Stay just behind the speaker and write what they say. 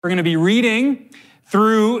We're going to be reading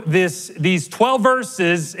through these 12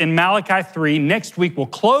 verses in Malachi 3. Next week, we'll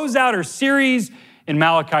close out our series in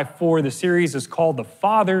Malachi 4. The series is called The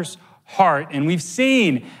Father's Heart. And we've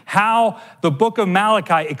seen how the book of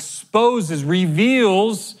Malachi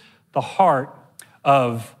reveals the heart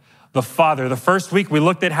of the Father. The first week, we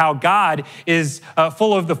looked at how God is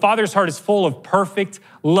the Father's heart is full of perfect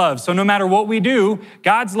love. So no matter what we do,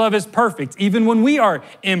 God's love is perfect. Even when we are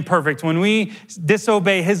imperfect, when we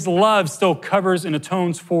disobey, his love still covers and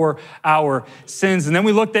atones for our sins. And then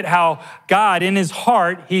we looked at how God, in his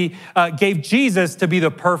heart, he gave Jesus to be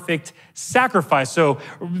the perfect sacrifice. So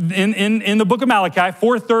in the book of Malachi,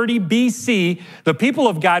 430 BC, the people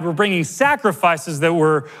of God were bringing sacrifices that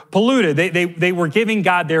were polluted. They were giving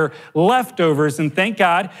God their leftovers. And thank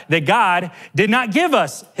God that God did not give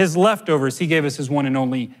us his leftovers. He gave us his one and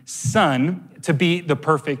only Son to be the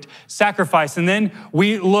perfect sacrifice. And then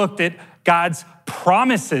we looked at God's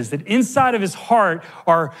promises, that inside of his heart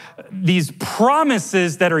are these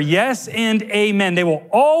promises that are yes and amen. They will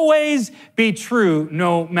always be true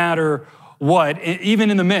no matter what,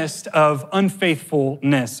 even in the midst of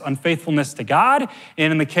unfaithfulness to God,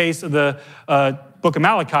 and in the case of the book of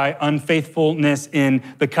Malachi, unfaithfulness in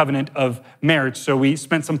the covenant of marriage. So we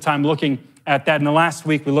spent some time looking at that. In the last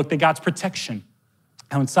week, we looked at God's protection.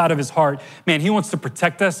 How inside of his heart, man, he wants to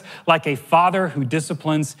protect us like a father who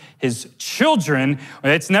disciplines his children.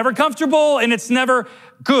 It's never comfortable and it's never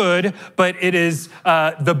good, but it is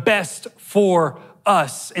the best for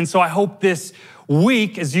us. And so I hope this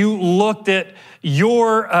week, as you looked at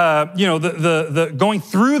your, the going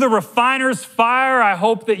through the refiner's fire, I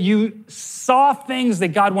hope that you saw things that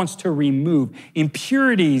God wants to remove,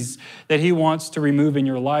 impurities that he wants to remove in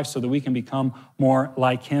your life so that we can become more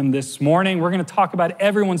like him. This morning, we're going to talk about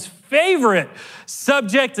everyone's favorite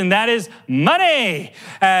subject, and that is money.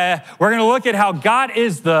 We're going to look at how God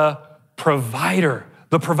is the provider.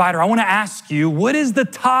 The provider. I want to ask you, what is the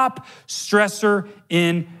top stressor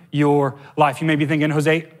in your life? You may be thinking,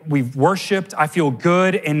 Jose, we've worshiped, I feel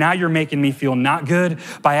good, and now you're making me feel not good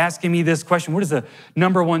by asking me this question. What is the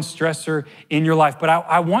number one stressor in your life? But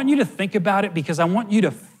I want you to think about it because I want you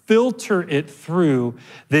to filter it through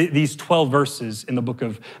these 12 verses in the book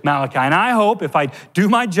of Malachi. And I hope if I do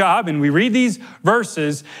my job and we read these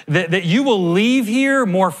verses, that you will leave here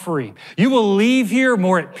more free. You will leave here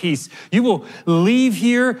more at peace. You will leave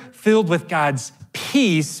here filled with God's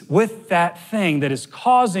peace with that thing that is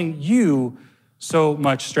causing you so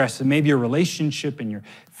much stress. It may be a relationship in your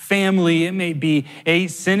family. It may be a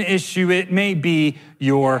sin issue. It may be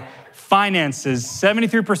your finances.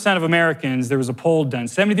 73% of Americans, there was a poll done,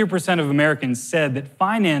 73% of Americans said that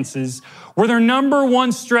finances were their number one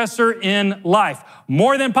stressor in life.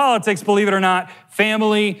 More than politics, believe it or not,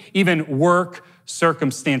 family, even work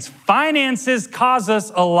circumstance. Finances cause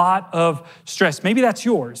us a lot of stress. Maybe that's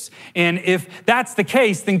yours. And if that's the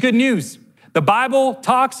case, then good news. The Bible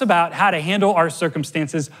talks about how to handle our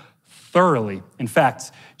circumstances thoroughly. In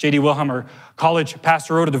fact, J.D. Wilhelm, college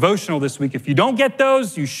pastor, wrote a devotional this week. If you don't get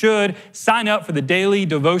those, you should sign up for the daily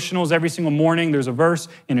devotionals every single morning. There's a verse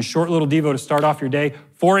in a short little devo to start off your day,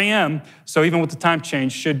 4 a.m. So even with the time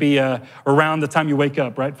change, should be around the time you wake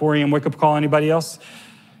up, right? 4 a.m. wake up call, anybody else?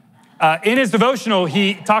 In his devotional,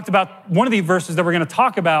 he talked about one of the verses that we're going to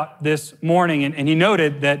talk about this morning, and he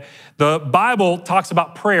noted that the Bible talks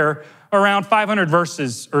about prayer. Around 500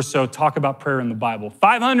 verses or so talk about prayer in the Bible.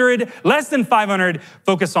 Less than 500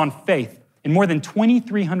 focus on faith. And more than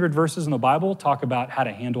 2,300 verses in the Bible talk about how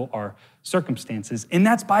to handle our circumstances. And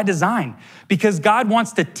that's by design, because God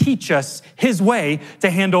wants to teach us his way to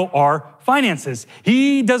handle our finances.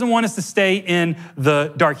 He doesn't want us to stay in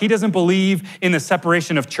the dark. He doesn't believe in the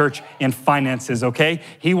separation of church and finances, okay?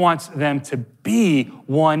 He wants them to be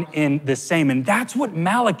one in the same. And that's what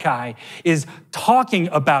Malachi is talking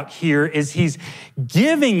about here, is he's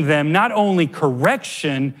giving them not only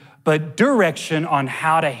correction, but direction on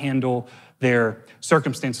how to handle their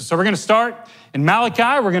circumstances. So we're going to start in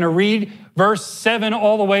Malachi. We're going to read verse 7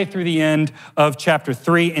 all the way through the end of chapter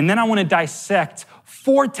 3. And then I want to dissect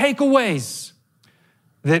 4 takeaways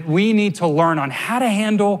that we need to learn on how to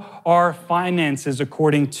handle our finances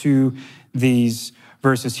according to these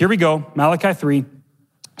verses. Here we go, Malachi 3,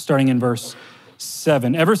 starting in verse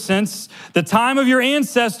 7. Ever since the time of your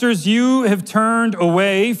ancestors, you have turned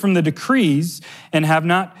away from the decrees and have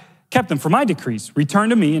not kept them. For my decrees,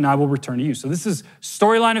 return to me and I will return to you. So this is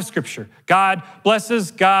storyline of scripture. God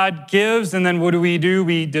blesses, God gives, and then what do?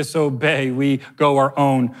 We disobey. We go our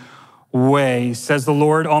own way, says the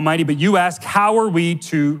Lord Almighty. But you ask, how are we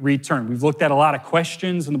to return? We've looked at a lot of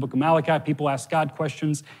questions in the book of Malachi. People ask God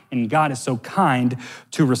questions, and God is so kind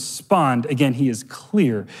to respond. Again, he is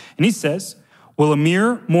clear. And he says, will a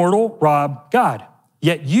mere mortal rob God?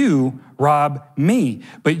 Yet you rob me.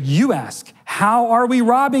 But you ask, how are we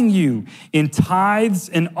robbing you? In tithes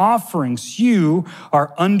and offerings, you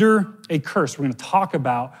are under a curse. We're going to talk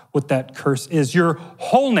about what that curse is. Your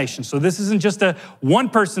whole nation. So this isn't just a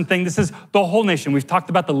one-person thing. This is the whole nation. We've talked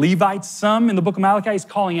about the Levites some in the book of Malachi. He's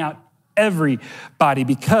calling out everybody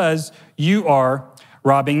because you are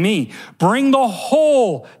robbing me. Bring the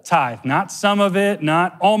whole tithe, not some of it,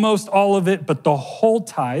 not almost all of it, but the whole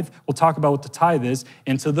tithe. We'll talk about what the tithe is,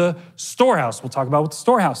 into the storehouse. We'll talk about what the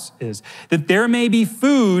storehouse is. That there may be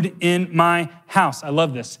food in my house. I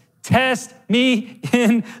love this. Test me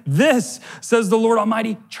in this, says the Lord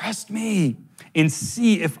Almighty. Trust me and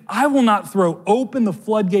see if I will not throw open the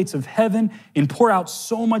floodgates of heaven and pour out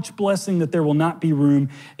so much blessing that there will not be room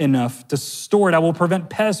enough to store it. I will prevent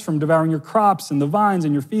pests from devouring your crops and the vines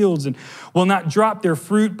in your fields and will not drop their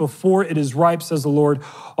fruit before it is ripe, says the Lord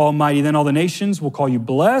Almighty. Then all the nations will call you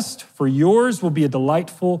blessed, for yours will be a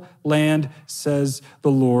delightful land, says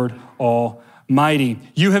the Lord Almighty.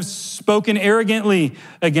 You have spoken arrogantly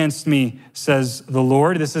against me, says the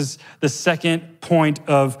Lord. This is the second point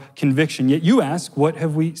of conviction. Yet you ask, what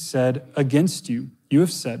have we said against you? You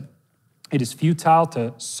have said, it is futile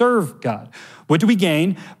to serve God. What do we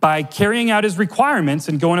gain by carrying out his requirements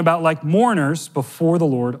and going about like mourners before the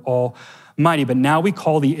Lord Almighty? But now we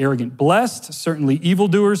call the arrogant blessed. Certainly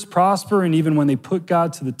evildoers prosper, and even when they put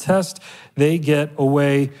God to the test, they get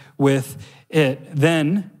away with it.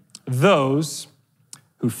 Then those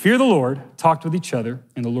who fear the Lord talked with each other,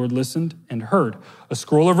 and the Lord listened and heard. A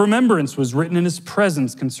scroll of remembrance was written in his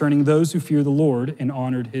presence concerning those who fear the Lord and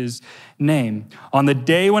honored his name. On the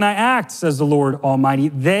day when I act, says the Lord Almighty,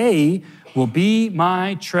 they will be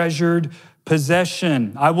my treasured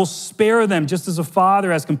possession. I will spare them just as a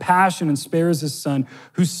father has compassion and spares his son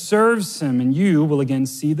who serves him. And you will again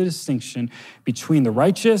see the distinction between the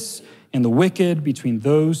righteous and the wicked, between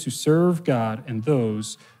those who serve God and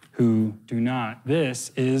those who do not.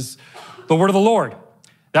 This is the word of the Lord.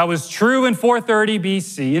 That was true in 430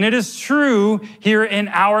 BC, and it is true here in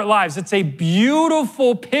our lives. It's a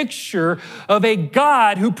beautiful picture of a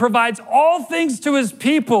God who provides all things to his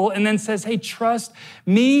people and then says, hey, trust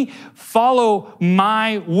me, follow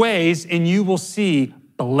my ways, and you will see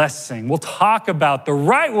blessing. We'll talk about the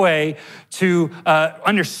right way to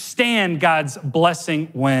understand God's blessing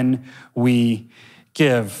when we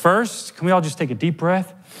give. First, can we all just take a deep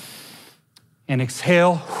breath and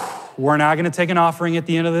exhale? We're not going to take an offering at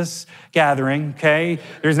the end of this gathering, okay?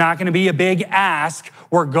 There's not going to be a big ask.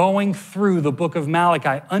 We're going through the book of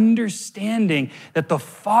Malachi, understanding that the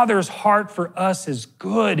Father's heart for us is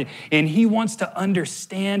good, and he wants to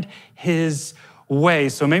understand his way.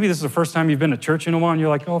 So maybe this is the first time you've been to church in a while, and you're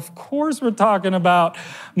like, oh, of course we're talking about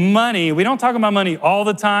money. We don't talk about money all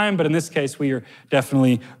the time, but in this case, we are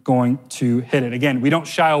definitely going to hit it. Again, we don't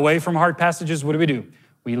shy away from hard passages. What do?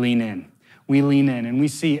 We lean in. We lean in and we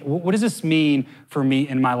see, what does this mean for me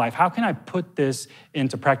in my life? How can I put this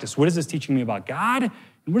into practice? What is this teaching me about God?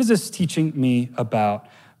 And what is this teaching me about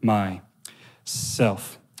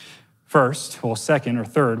myself? First, well, second or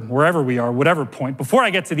third, wherever we are, whatever point, before I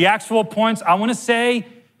get to the actual points, I want to say,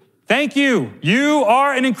 thank you. You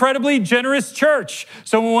are an incredibly generous church.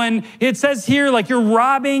 So when it says here, like you're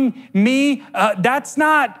robbing me, that's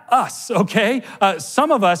not us, okay?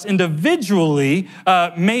 Some of us individually,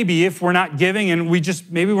 maybe if we're not giving and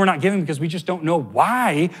maybe we're not giving because we just don't know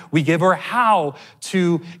why we give or how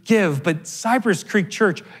to give. But Cypress Creek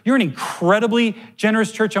Church, you're an incredibly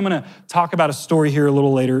generous church. I'm going to talk about a story here a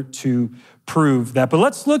little later to prove that. But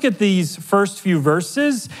let's look at these first few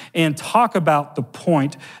verses and talk about the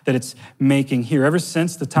point that it's making here. Ever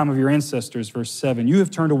since the time of your ancestors, verse 7, you have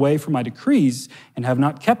turned away from my decrees and have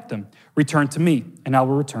not kept them. Return to me, and I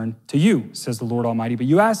will return to you, says the Lord Almighty. But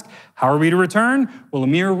you ask, how are we to return? Will a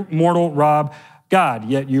mere mortal rob God,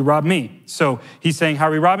 yet you rob me? So he's saying, how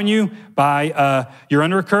are we robbing you? By you're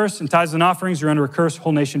under a curse, and tithes and offerings, you're under a curse,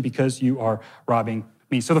 whole nation, because you are robbing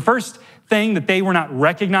me. So the first thing that they were not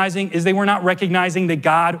recognizing is they were not recognizing that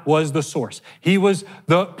God was the source. He was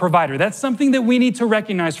the provider. That's something that we need to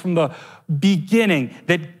recognize from the beginning,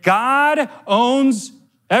 that God owns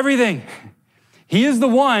everything. He is the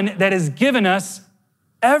one that has given us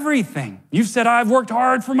Everything. You've said, I've worked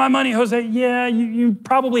hard for my money, Jose. Yeah, you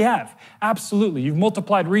probably have. Absolutely. You've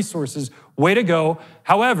multiplied resources. Way to go.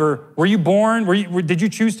 However, were you born? Did you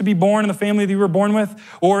choose to be born in the family that you were born with?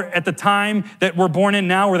 Or at the time that we're born in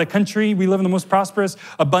now, or the country, we live in the most prosperous,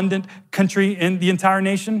 abundant country in the entire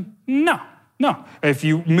nation? No. If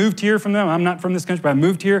you moved here from them, I'm not from this country, but I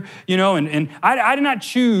moved here, and I did not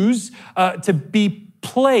choose to be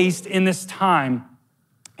placed in this time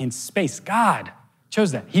in space. God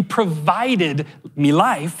chose that. He provided me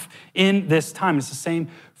life in this time. It's the same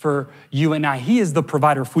for you and I. He is the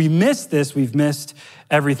provider. If we miss this, we've missed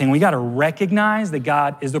everything. We got to recognize that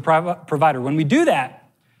God is the provider. When we do that,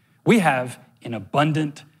 we have an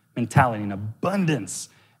abundant mentality, an abundance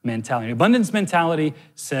mentality. An abundance mentality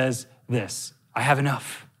says this: I have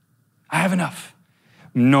enough. I have enough.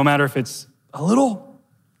 No matter if it's a little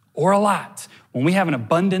or a lot. When we have an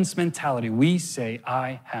abundance mentality, we say,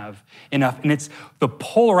 I have enough. And it's the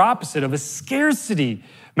polar opposite of a scarcity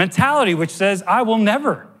mentality, which says, I will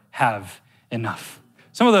never have enough.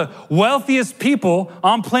 Some of the wealthiest people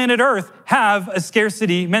on planet Earth have a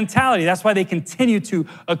scarcity mentality. That's why they continue to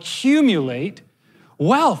accumulate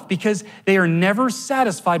wealth, because they are never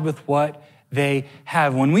satisfied with what they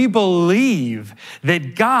have. When we believe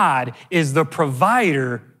that God is the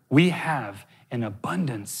provider, we have an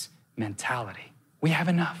abundance mentality. We have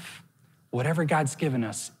enough. Whatever God's given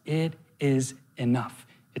us, it is enough.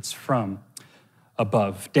 It's from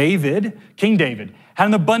above. King David, had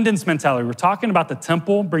an abundance mentality. We're talking about the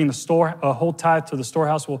temple, bringing a whole tithe to the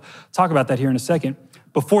storehouse. We'll talk about that here in a second.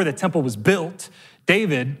 Before the temple was built,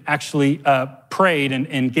 David actually prayed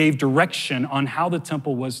and gave direction on how the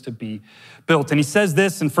temple was to be built. And he says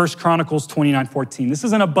this in 1 Chronicles 29:14. This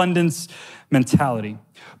is an abundance mentality.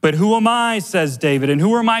 But who am I, says David, and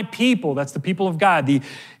who are my people? That's the people of God, the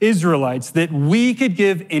Israelites, that we could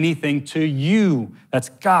give anything to you. That's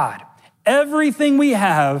God. Everything we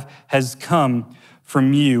have has come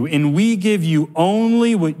from you, and we give you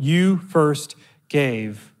only what you first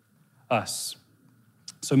gave us.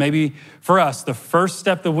 So maybe for us, the first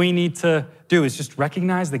step that we need to do is just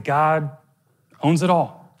recognize that God owns it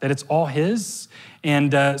all, that it's all his.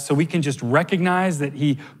 And so we can just recognize that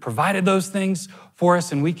he provided those things for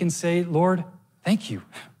us, and we can say, Lord, thank you.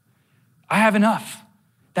 I have enough.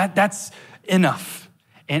 That's enough.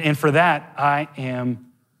 And for that, I am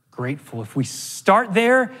grateful. If we start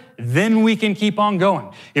there, then we can keep on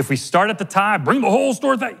going. If we start at the tithe, bring the whole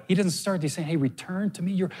store. He doesn't start. He's saying, hey, return to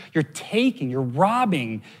me. You're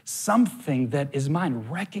robbing something that is mine.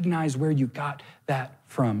 Recognize where you got that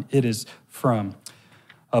from. It is from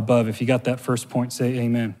above. If you got that first point, say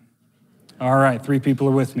amen. All right, 3 people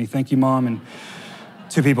are with me. Thank you, Mom, and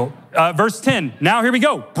 2 people. Verse 10, now here we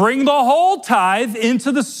go. Bring the whole tithe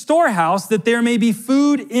into the storehouse that there may be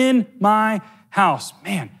food in my house.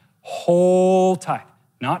 Man, whole tithe,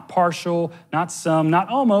 not partial, not some, not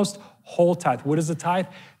almost, whole tithe. What is a tithe?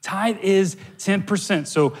 Tithe is 10%.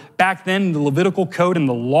 So back then, the Levitical code and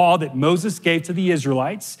the law that Moses gave to the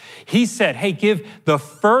Israelites, he said, hey, give the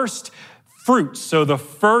first fruits. So the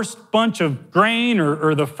first bunch of grain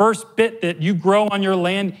or the first bit that you grow on your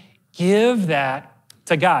land, give that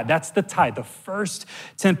to God. That's the tithe, the first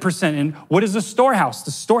 10%. And what is a storehouse?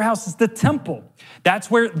 The storehouse is the temple. That's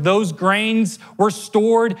where those grains were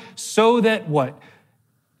stored so that what?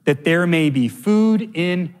 That there may be food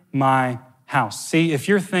in my house. See, if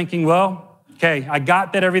you're thinking, well, okay, I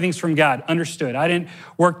got that everything's from God. Understood. I didn't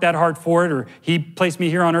work that hard for it, or he placed me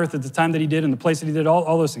here on earth at the time that he did and the place that he did,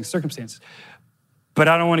 all those things, circumstances. But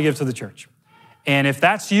I don't want to give to the church. And if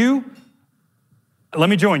that's you, let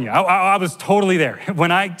me join you. I was totally there.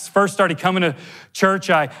 When I first started coming to church,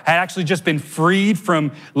 I had actually just been freed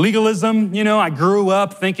from legalism. I grew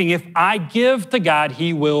up thinking if I give to God,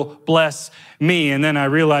 he will bless me. And then I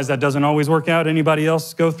realized that doesn't always work out. Anybody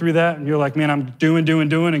else go through that? And you're like, man, I'm doing,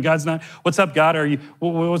 and God's not. What's up, God?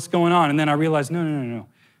 What's going on? And then I realized, no.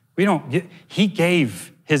 He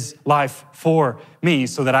gave his life for me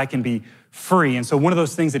so that I can be free. And so one of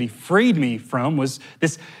those things that he freed me from was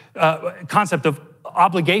this concept of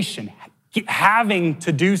obligation, having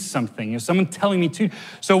to do something, someone telling me to.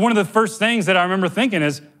 So one of the first things that I remember thinking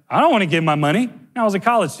is, I don't want to give my money. I was a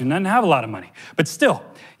college student. I didn't have a lot of money. But still,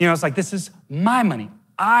 it's like, this is my money.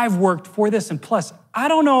 I've worked for this. And plus, I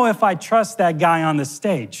don't know if I trust that guy on the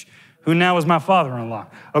stage who now is my father-in-law,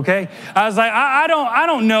 okay? I was like, I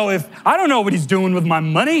don't know what he's doing with my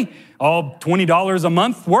money, all $20 a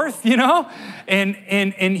month worth, And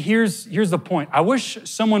here's the point. I wish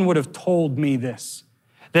someone would have told me this,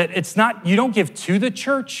 that it's not, you don't give to the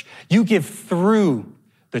church, you give through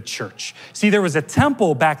the church. See, there was a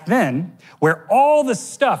temple back then where all the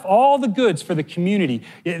stuff, all the goods for the community,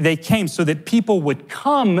 they came so that people would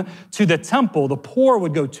come to the temple. The poor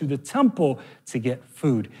would go to the temple to get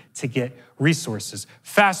food, to get resources.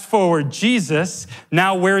 Fast forward, Jesus,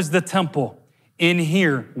 now where's the temple? In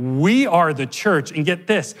here. We are the church. And get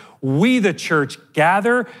this, we, the church,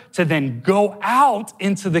 gather to then go out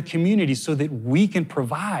into the community so that we can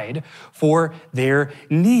provide for their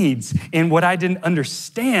needs. And what I didn't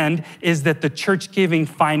understand is that the church giving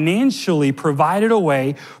financially provided a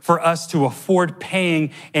way for us to afford paying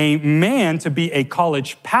a man to be a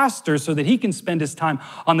college pastor so that he can spend his time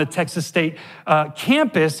on the Texas State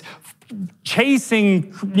campus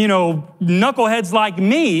chasing, knuckleheads like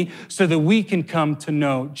me so that we can come to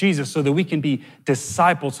know Jesus, so that we can be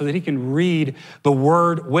disciples, so that he can read the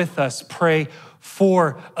word with us, pray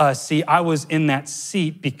for us. See, I was in that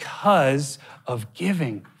seat because of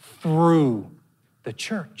giving through the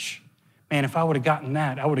church. Man, if I would have gotten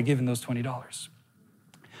that, I would have given those $20.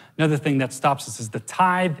 Another thing that stops us is the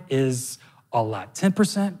tithe is a lot.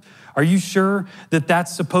 10%. Are you sure that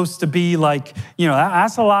that's supposed to be like,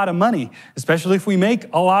 that's a lot of money, especially if we make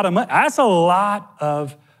a lot of money. That's a lot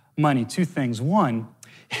of money. Two things. One,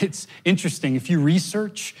 it's interesting. If you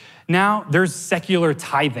research now, there's secular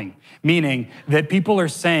tithing, meaning that people are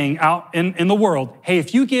saying out in the world, hey,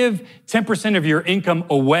 if you give 10% of your income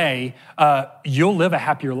away, you'll live a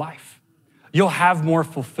happier life. You'll have more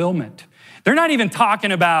fulfillment. They're not even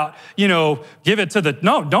talking about, give it to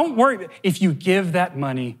no, don't worry. If you give that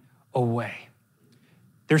money away.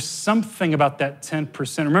 There's something about that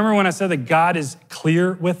 10%. Remember when I said that God is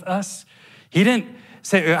clear with us? He didn't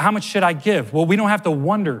say, how much should I give? Well, we don't have to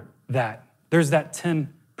wonder that. There's that 10%,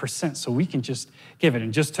 so we can just give it.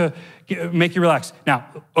 And just to make you relax. Now,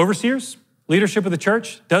 overseers, leadership of the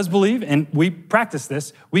church does believe, and we practice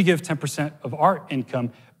this, we give 10% of our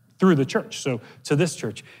income through the church, so to this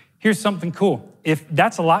church. Here's something cool. If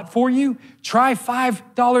that's a lot for you, try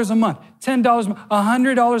 $5 a month, $10 a month,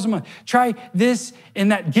 $100 a month. Try this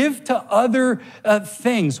and that. Give to other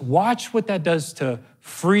things. Watch what that does to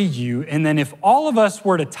free you. And then if all of us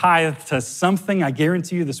were to tithe to something, I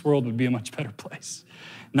guarantee you this world would be a much better place.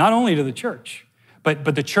 Not only to the church, but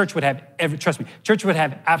the church would have, trust me, church would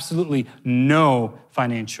have absolutely no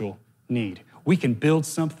financial need. We can build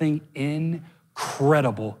something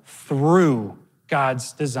incredible through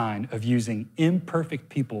God's design of using imperfect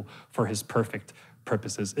people for his perfect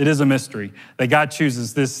purposes. It is a mystery that God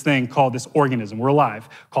chooses this thing called this organism, we're alive,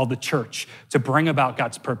 called the church, to bring about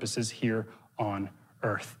God's purposes here on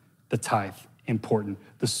earth. The tithe, important.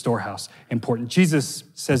 The storehouse, important. Jesus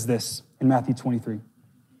says this in Matthew 23.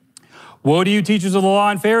 Woe to you, teachers of the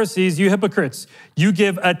law and Pharisees, you hypocrites. You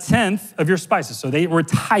give a tenth of your spices. So they were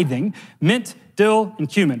tithing mint, dill, and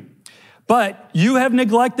cumin. But you have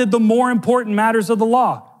neglected the more important matters of the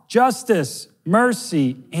law, justice,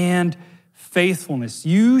 mercy, and faithfulness.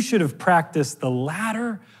 You should have practiced the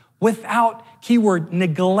latter without, keyword,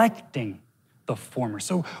 neglecting the former.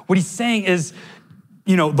 So what he's saying is,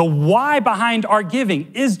 the why behind our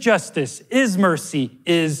giving is justice, is mercy,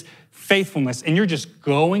 is faithfulness. And you're just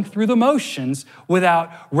going through the motions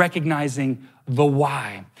without recognizing the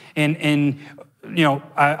why. And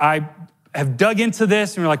I have dug into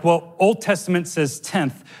this and we're like, well, Old Testament says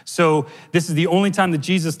 10th. So this is the only time that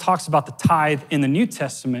Jesus talks about the tithe in the New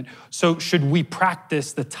Testament. So should we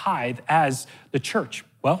practice the tithe as the church?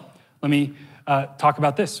 Well, let me talk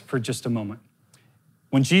about this for just a moment.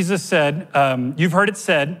 When Jesus said, you've heard it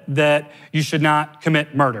said that you should not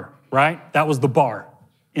commit murder, right? That was the bar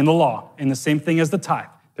in the law, and the same thing as the tithe.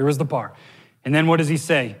 There was the bar. And then what does he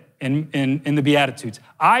say in the Beatitudes?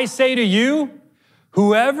 I say to you,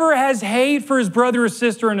 whoever has hate for his brother or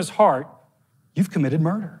sister in his heart, you've committed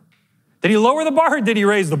murder. Did he lower the bar or did he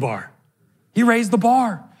raise the bar? He raised the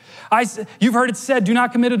bar. You've heard it said, do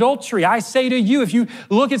not commit adultery. I say to you, if you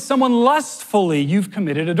look at someone lustfully, you've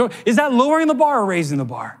committed adultery. Is that lowering the bar or raising the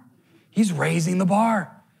bar? He's raising the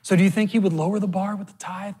bar. So do you think he would lower the bar with the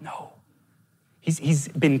tithe? No. He's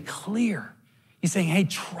been clear. He's saying, hey,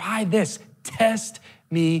 try this. Test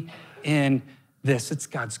me in this. It's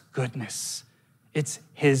God's goodness. It's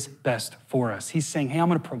his best for us. He's saying, hey, I'm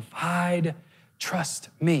going to provide, trust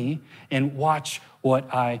me, and watch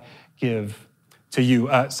what I give to you.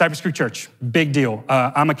 Cypress Creek Church, big deal.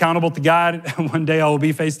 I'm accountable to God. One day I will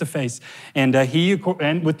be face to face. And he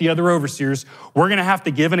and with the other overseers, we're going to have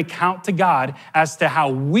to give an account to God as to how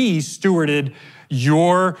we stewarded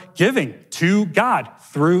your giving to God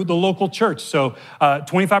through the local church. So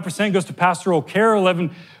 25% goes to pastoral care, 11%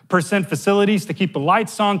 facilities to keep the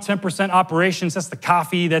lights on, 10% operations. That's the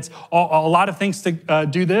coffee. That's a lot of things to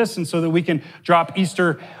do this, and so that we can drop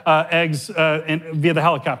Easter eggs via the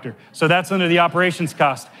helicopter. So that's under the operations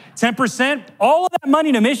cost. 10%, all of that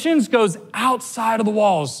money to missions goes outside of the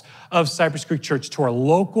walls of Cypress Creek Church to our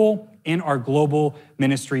local and our global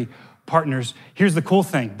ministry partners. Here's the cool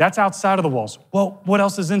thing. That's outside of the walls. Well, what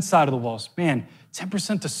else is inside of the walls? Man,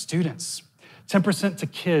 10% to students, 10% to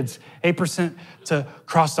kids, 8% to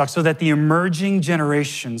crosstalk, so that the emerging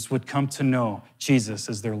generations would come to know Jesus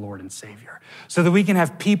as their Lord and Savior, so that we can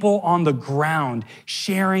have people on the ground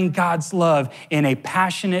sharing God's love in a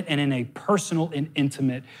passionate and in a personal and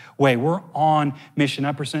intimate way. We're on mission,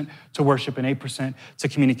 9% to worship and 8% to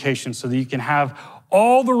communication, so that you can have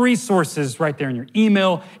all the resources right there in your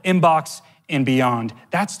email inbox and beyond.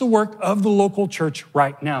 That's the work of the local church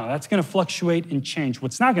right now. That's going to fluctuate and change.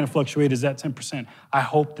 What's not going to fluctuate is that 10%. I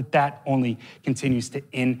hope that that only continues to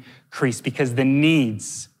increase because the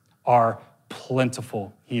needs are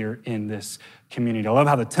plentiful here in this community. I love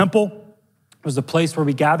how the temple was the place where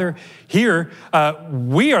we gather. Here,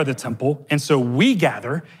 we are the temple, and so we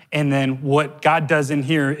gather, and then what God does in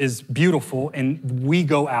here is beautiful, and we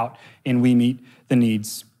go out and we meet the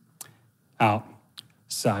needs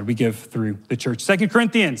outside. We give through the church. 2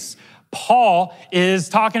 Corinthians, Paul is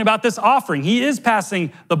talking about this offering. He is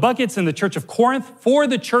passing the buckets in the church of Corinth for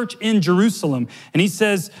the church in Jerusalem. And he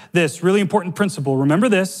says this really important principle. Remember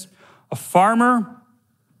this, a farmer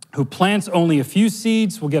who plants only a few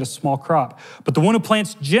seeds will get a small crop, but the one who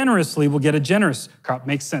plants generously will get a generous crop.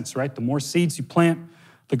 Makes sense, right? The more seeds you plant,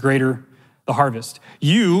 the greater the harvest.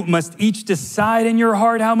 You must each decide in your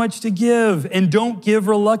heart how much to give, and don't give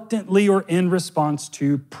reluctantly or in response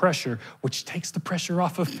to pressure, which takes the pressure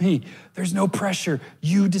off of me. There's no pressure.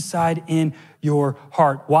 You decide in your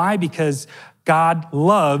heart. Why? Because God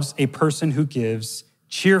loves a person who gives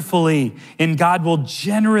cheerfully, and God will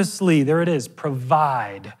generously, there it is,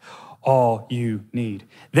 provide all you need.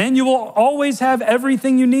 Then you will always have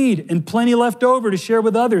everything you need and plenty left over to share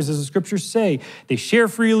with others. As the scriptures say, they share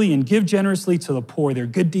freely and give generously to the poor. Their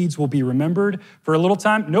good deeds will be remembered for a little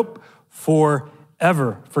time. Nope,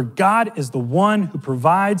 forever. For God is the one who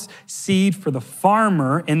provides seed for the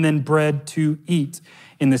farmer and then bread to eat.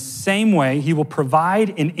 In the same way, he will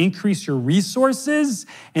provide and increase your resources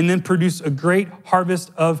and then produce a great harvest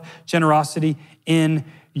of generosity in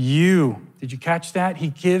you. Did you catch that? He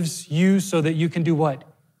gives you so that you can do what?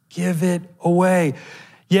 Give it away.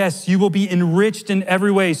 Yes, you will be enriched in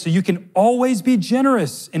every way, so you can always be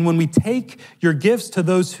generous. And when we take your gifts to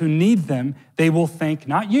those who need them, they will thank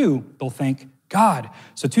not you, they'll thank God.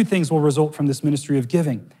 So two things will result from this ministry of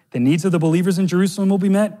giving. The needs of the believers in Jerusalem will be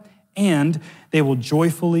met, and they will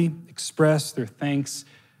joyfully express their thanks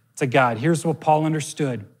to God. Here's what Paul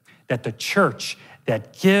understood, that the church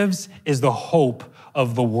that gives is the hope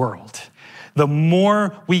of the world. The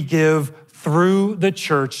more we give through the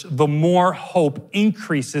church, the more hope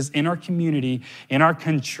increases in our community, in our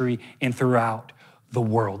country, and throughout the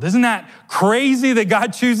world. Isn't that crazy that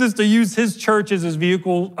God chooses to use his church as his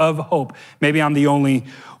vehicle of hope? Maybe I'm the only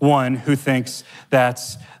one who thinks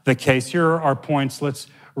that's the case. Here are our points. Let's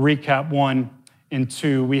recap 1 and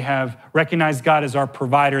 2. We have recognized God as our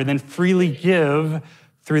provider, then freely give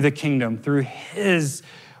through the kingdom, through his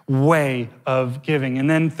way of giving. And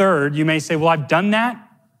then third, you may say, well, I've done that.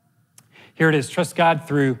 Here it is, trust God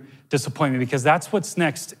through disappointment, because that's what's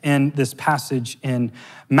next in this passage in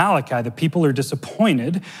Malachi. The people are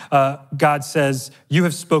disappointed. God says, you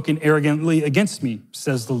have spoken arrogantly against me,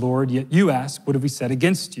 says the Lord, yet you ask, what have we said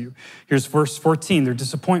against you? Here's verse 14, their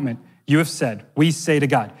disappointment. You have said, we say to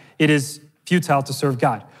God, it is futile to serve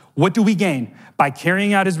God. What do we gain by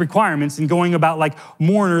carrying out his requirements and going about like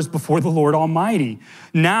mourners before the Lord Almighty?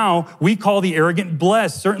 Now we call the arrogant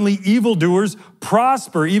blessed. Certainly evildoers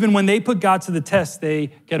prosper. Even when they put God to the test, they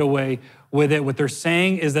get away with it. What they're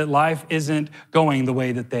saying is that life isn't going the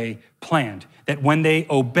way that they planned. That when they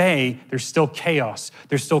obey, there's still chaos.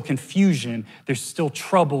 There's still confusion. There's still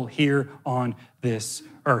trouble here on this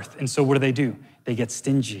earth. And so what do? They get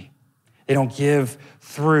stingy. They don't give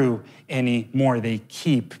through anymore. They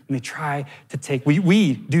keep, and they try to take,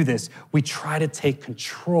 we do this. We try to take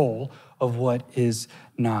control of what is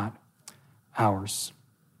not ours.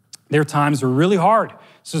 Their times were really hard.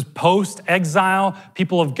 This is post-exile.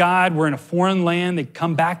 People of God were in a foreign land. They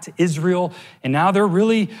come back to Israel, and now they're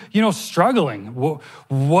really, struggling.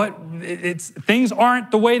 Things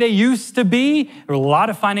aren't the way they used to be. There was a lot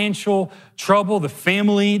of financial trouble. The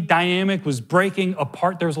family dynamic was breaking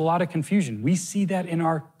apart. There's a lot of confusion. We see that in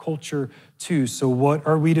our culture too. So what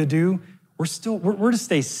are we to do? we're to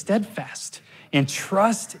stay steadfast and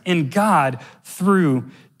trust in God through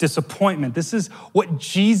disappointment. This is what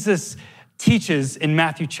Jesus teaches in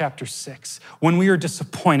Matthew chapter 6. When we are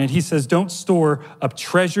disappointed, he says, don't store up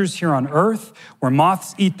treasures here on earth where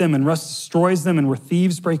moths eat them and rust destroys them and where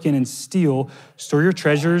thieves break in and steal. Store your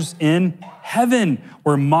treasures in heaven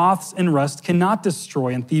where moths and rust cannot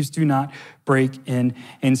destroy and thieves do not break in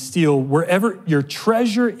and steal. Wherever your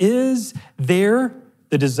treasure is, there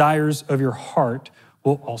the desires of your heart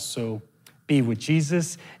will also be. What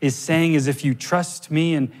Jesus is saying is if you trust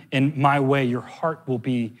me in my way, your heart will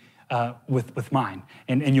be with mine,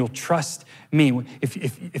 and you'll trust me.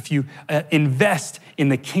 If you invest in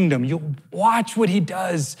the kingdom, you'll watch what he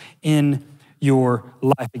does in your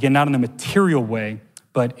life. Again, not in a material way,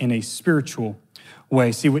 but in a spiritual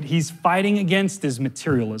way. See, what he's fighting against is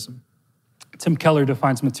materialism. Tim Keller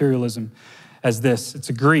defines materialism as this. It's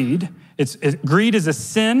a greed. Greed is a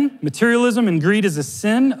sin. Materialism and greed is a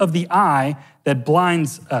sin of the eye that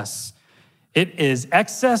blinds us. It is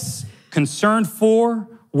excess, concern for,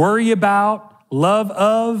 worry about, love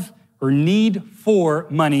of, or need for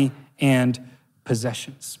money and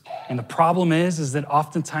possessions. And the problem is that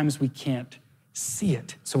oftentimes we can't see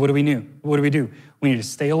it. So what do we do? We need to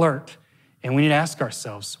stay alert, and we need to ask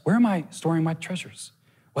ourselves, where am I storing my treasures?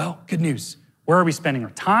 Well, good news. Where are we spending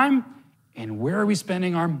our time, and where are we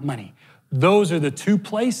spending our money? Those are the two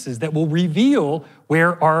places that will reveal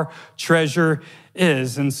where our treasure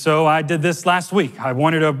is. And so I did this last week. I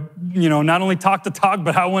wanted to, not only talk the talk,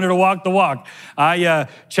 but I wanted to walk the walk. I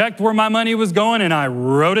checked where my money was going and I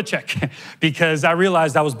wrote a check because I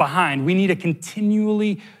realized I was behind. We need to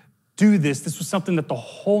continually do this. This was something that the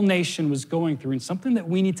whole nation was going through and something that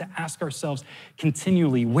we need to ask ourselves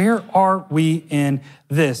continually. Where are we in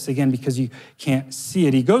this? Again, because you can't see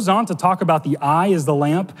it. He goes on to talk about the eye is the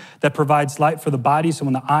lamp that provides light for the body. So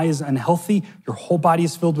when the eye is unhealthy, your whole body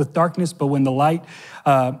is filled with darkness. But when the light,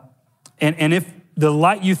 and if the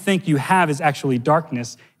light you think you have is actually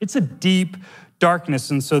darkness, it's a deep darkness.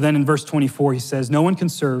 And so then in verse 24, he says, no one can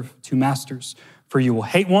serve two masters, for you will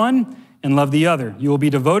hate one and love the other. You will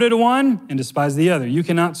be devoted to one and despise the other. You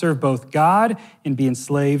cannot serve both God and be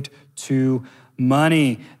enslaved to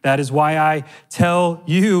money. That is why I tell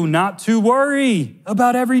you not to worry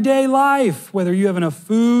about everyday life, whether you have enough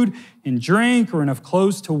food and drink or enough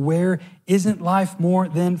clothes to wear. Isn't life more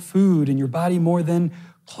than food and your body more than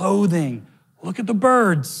clothing? Look at the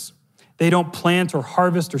birds. They don't plant or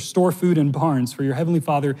harvest or store food in barns, for your heavenly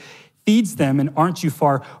Father feeds them, and aren't you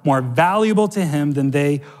far more valuable to him than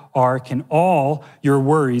they are? Can all your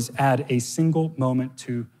worries add a single moment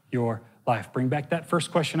to your life? Bring back that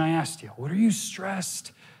first question I asked you. What are you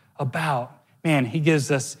stressed about? Man, he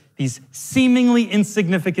gives us these seemingly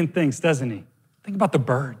insignificant things, doesn't he? Think about the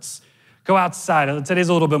birds. Go outside. Today's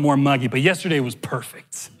a little bit more muggy, but yesterday was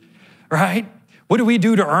perfect, right? What do we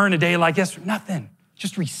do to earn a day like yesterday? Nothing.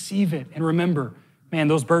 Just receive it and remember, man,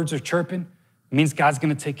 those birds are chirping. It means God's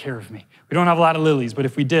gonna take care of me. We don't have a lot of lilies, but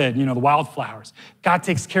if we did, the wildflowers, God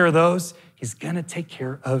takes care of those. He's gonna take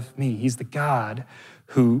care of me. He's the God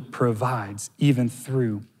who provides even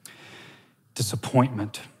through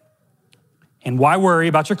disappointment. And why worry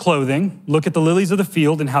about your clothing? Look at the lilies of the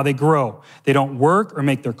field and how they grow. They don't work or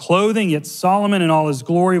make their clothing, yet Solomon in all his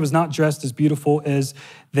glory was not dressed as beautiful as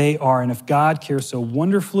they are. And if God cares so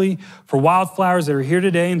wonderfully for wildflowers that are here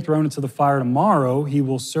today and thrown into the fire tomorrow, he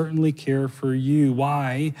will certainly care for you.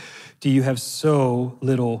 Why do you have so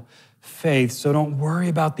little faith? So don't worry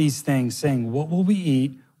about these things, saying, what will we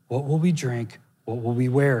eat? What will we drink? What will we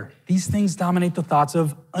wear? These things dominate the thoughts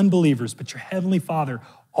of unbelievers, but your heavenly Father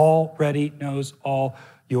already knows all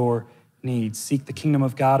your needs. Seek the kingdom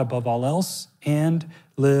of God above all else and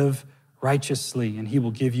live righteously, and he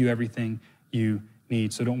will give you everything you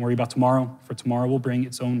need. So don't worry about tomorrow, for tomorrow will bring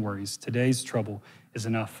its own worries. Today's trouble is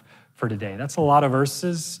enough for today. That's a lot of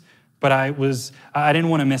verses, but I didn't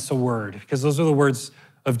want to miss a word because those are the words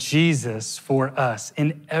of Jesus for us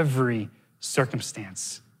in every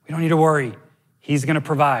circumstance. We don't need to worry. He's going to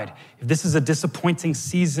provide. If this is a disappointing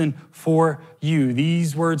season for you,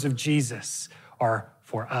 these words of Jesus are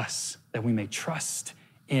for us, that we may trust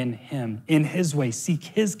in him, in his way, seek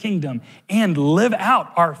his kingdom, and live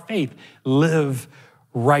out our faith, live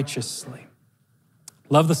righteously.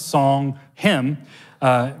 Love the hymn,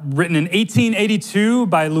 written in 1882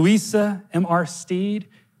 by Louisa M.R. Steed.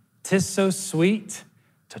 'Tis so sweet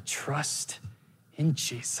to trust in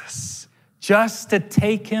Jesus, just to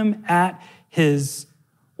take him at his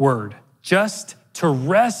word, just to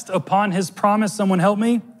rest upon his promise, someone help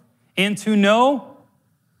me, and to know,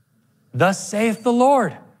 thus saith the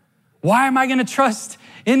Lord. Why am I gonna trust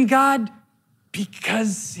in God?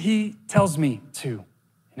 because he tells me to.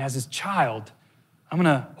 And as his child, I'm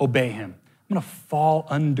gonna obey him. I'm gonna fall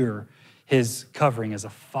under his covering as a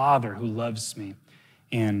father who loves me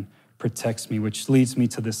and protects me, which leads me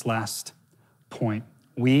to this last point.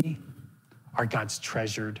 We are God's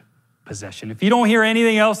treasured possession. If you don't hear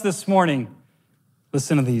anything else this morning,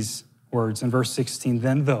 listen to these words in verse 16.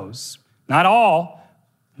 Then those, not all,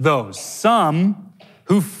 those, some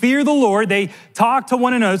who fear the Lord, they talk to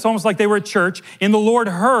one another. It's almost like they were at church. And the Lord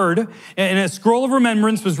heard, and a scroll of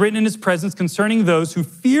remembrance was written in his presence concerning those who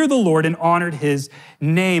fear the Lord and honored his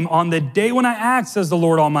name. On the day when I act, says the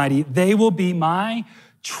Lord Almighty, they will be my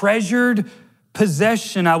treasured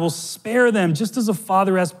possession. I will spare them, just as a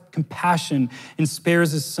father has compassion and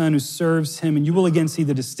spares his son who serves him. And you will again see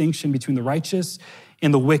the distinction between the righteous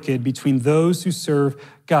and the wicked, between those who serve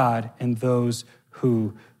God and those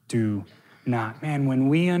who do not. Man, when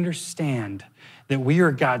we understand that we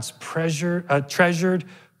are God's treasured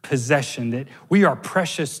possession, that we are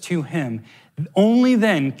precious to him, only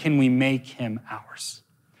then can we make him ours.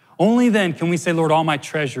 Only then can we say, Lord, all my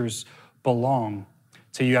treasures belong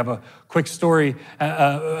to you. I have a quick story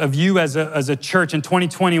of you as a church in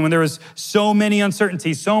 2020 when there was so many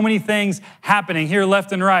uncertainties, so many things happening here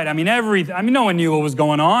left and right. I mean, no one knew what was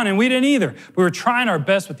going on, and we didn't either. We were trying our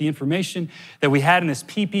best with the information that we had in this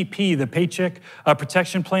PPP, the Paycheck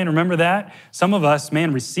Protection Plan. Remember that? Some of us,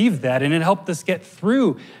 received that, and it helped us get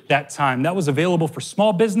through that time. That was available for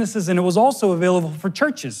small businesses, and it was also available for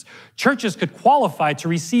churches. Churches could qualify to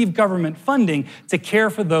receive government funding to care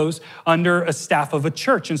for those under a staff of a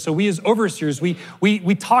church. And so we as overseers,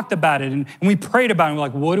 we talked about it and we prayed about it. And we're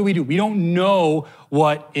like, what do? We don't know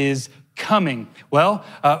what is coming. Well,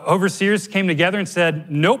 overseers came together and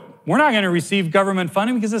said, nope, we're not going to receive government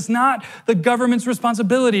funding because it's not the government's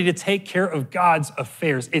responsibility to take care of God's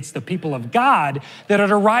affairs. It's the people of God that are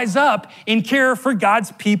to rise up and care for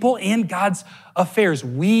God's people and God's affairs.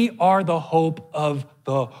 We are the hope of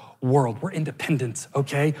the world. We're independent,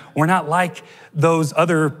 okay? We're not like those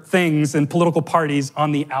other things and political parties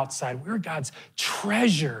on the outside. We're God's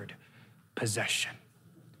treasured possession.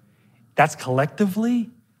 That's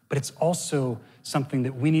collectively, but it's also something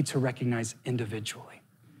that we need to recognize individually.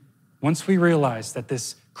 Once we realize that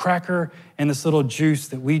this cracker and this little juice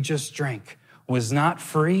that we just drank was not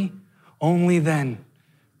free, only then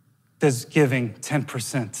does giving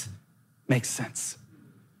 10% make sense.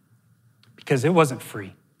 Because it wasn't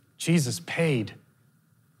free. Jesus paid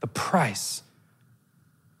the price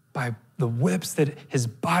by the whips that his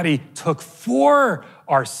body took for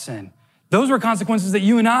our sin. Those were consequences that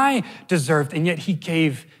you and I deserved, and yet he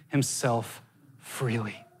gave himself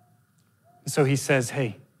freely. And so he says,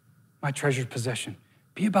 hey, my treasured possession,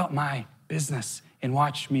 be about my business and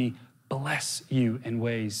watch me bless you in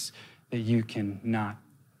ways that you cannot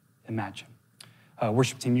imagine.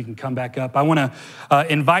 Worship team, you can come back up. I want to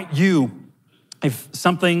invite you. If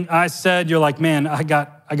something I said, you're like, man, I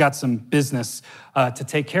got some business to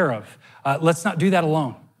take care of. Let's not do that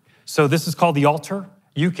alone. So this is called the altar.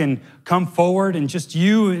 You can come forward and just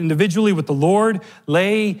you individually with the Lord,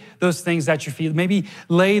 lay those things at your feet. Maybe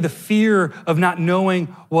lay the fear of not knowing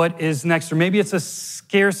what is next. Or maybe it's a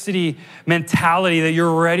scarcity mentality that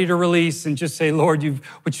you're ready to release and just say, Lord,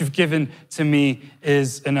 what you've given to me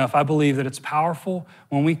is enough. I believe that it's powerful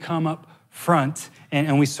when we come up front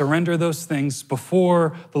and we surrender those things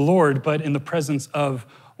before the Lord, but in the presence of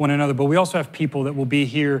one another. But we also have people that will be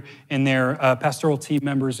here in their pastoral team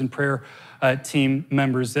members and prayer team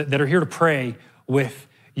members that are here to pray with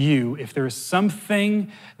you. If there is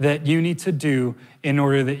something that you need to do in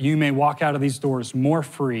order that you may walk out of these doors more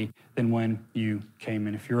free than when you came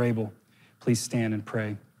in. If you're able, please stand and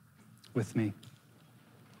pray with me.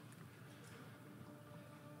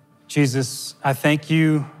 Jesus, I thank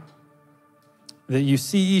you that you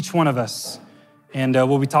see each one of us. And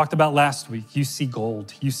what we talked about last week, you see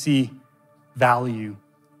gold, you see value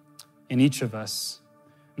in each of us.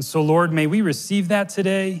 And so, Lord, may we receive that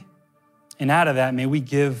today, and out of that, may we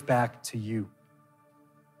give back to you.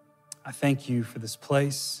 I thank you for this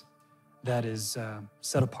place that is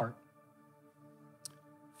set apart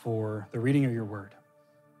for the reading of your word,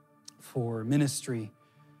 for ministry.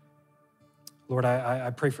 Lord, I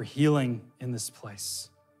pray for healing in this place.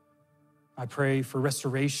 I pray for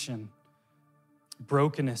restoration,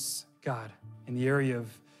 brokenness, God, in the area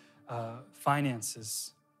of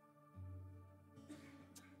finances.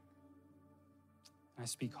 I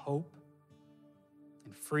speak hope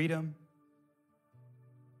and freedom.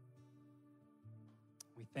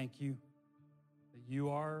 We thank you that you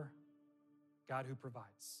are God who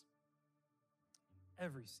provides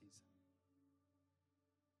every season.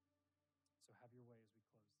 So have your way as we